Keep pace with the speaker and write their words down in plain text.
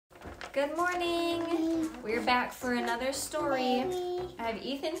Good morning. We're back for another story. I have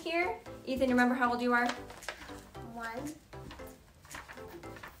Ethan here. Ethan, remember how old you are? 1,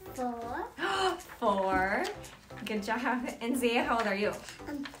 4. 4. Good job. And Zaya, how old are you?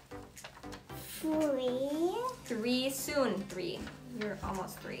 3. 3, soon 3. You're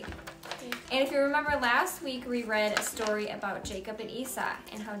almost 3. And if you remember last week, we read a story about Jacob and Esau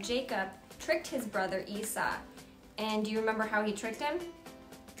and how Jacob tricked his brother Esau. And do you remember how he tricked him?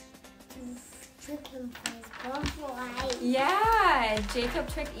 Trick him for his birthright. Yeah, Jacob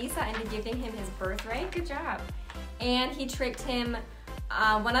tricked Esau into giving him his birthright. Good job. And he tricked him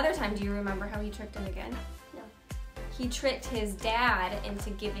one other time. Do you remember how he tricked him again? No. He tricked his dad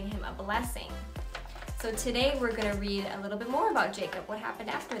into giving him a blessing. So today we're going to read a little bit more about Jacob, what happened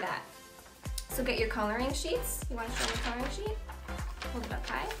after that. So get your coloring sheets. You want to show me the coloring sheet? Hold it up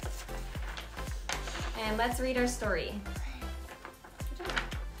high. And let's read our story.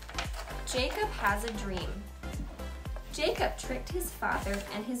 Jacob has a dream. Jacob tricked his father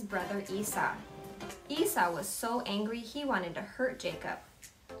and his brother Esau. Esau was so angry he wanted to hurt Jacob.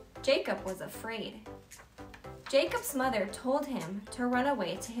 Jacob was afraid. Jacob's mother told him to run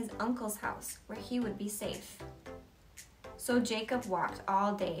away to his uncle's house where he would be safe. So Jacob walked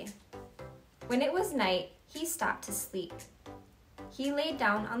all day. When it was night, he stopped to sleep. He lay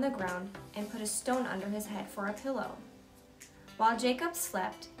down on the ground and put a stone under his head for a pillow. While Jacob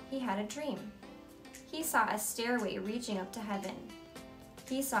slept, he had a dream. He saw a stairway reaching up to heaven.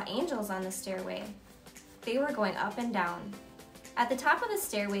 He saw angels on the stairway. They were going up and down. At the top of the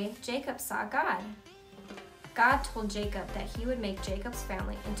stairway, Jacob saw God. God told Jacob that he would make Jacob's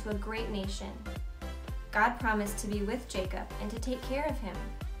family into a great nation. God promised to be with Jacob and to take care of him.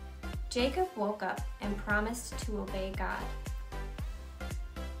 Jacob woke up and promised to obey God.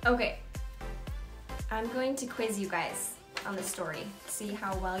 Okay, I'm going to quiz you guys on the story, see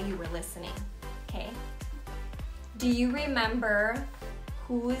how well you were listening, okay? Do you remember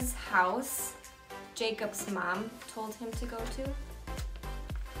whose house Jacob's mom told him to go to?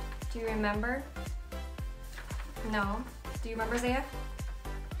 Do you remember? No? Do you remember, Zaya?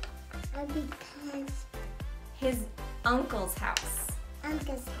 Because His uncle's house.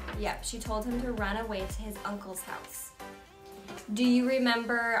 uncle's house. Yep, she told him to run away to his uncle's house. Do you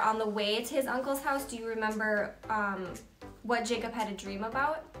remember on the way to his uncle's house, do you remember what Jacob had a dream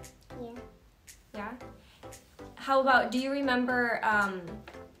about? Yeah. Yeah? How about, do you remember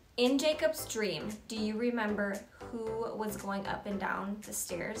in Jacob's dream, do you remember who was going up and down the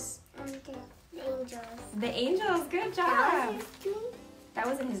stairs? The angels. The angels, good job. That was his dream? That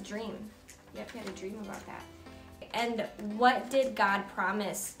was in his dream. Yep, he had a dream about that. And what did God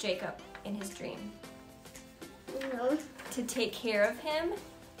promise Jacob in his dream? No. To take care of him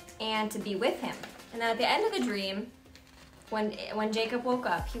and to be with him. And then at the end of the dream, when Jacob woke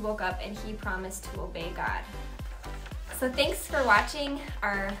up, he woke up and he promised to obey God. So thanks for watching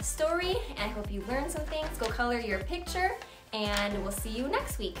our story, and I hope you learned some things. Go color your picture, and we'll see you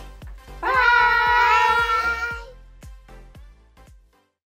next week.